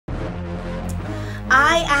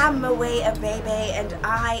I am Moet, and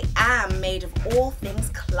I am made of all things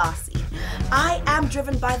classy. I am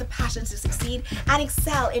driven by the passion to succeed and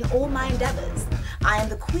excel in all my endeavors. I am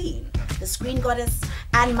the queen, the screen goddess,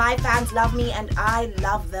 and my fans love me and I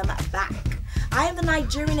love them back. I am the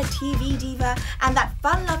Nigerian TV diva and that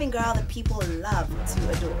fun-loving girl that people love to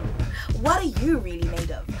adore. What are you really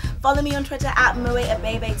made of? Follow me on Twitter at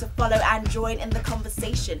Moetabebe to follow and join in the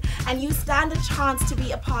conversation. And you stand a chance to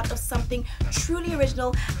be a part of something truly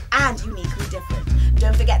original and uniquely different.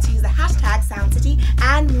 Don't forget to use the hashtag Soundcity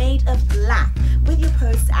and Made of Black with your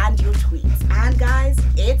posts and your tweets. And guys,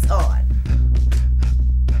 it's on.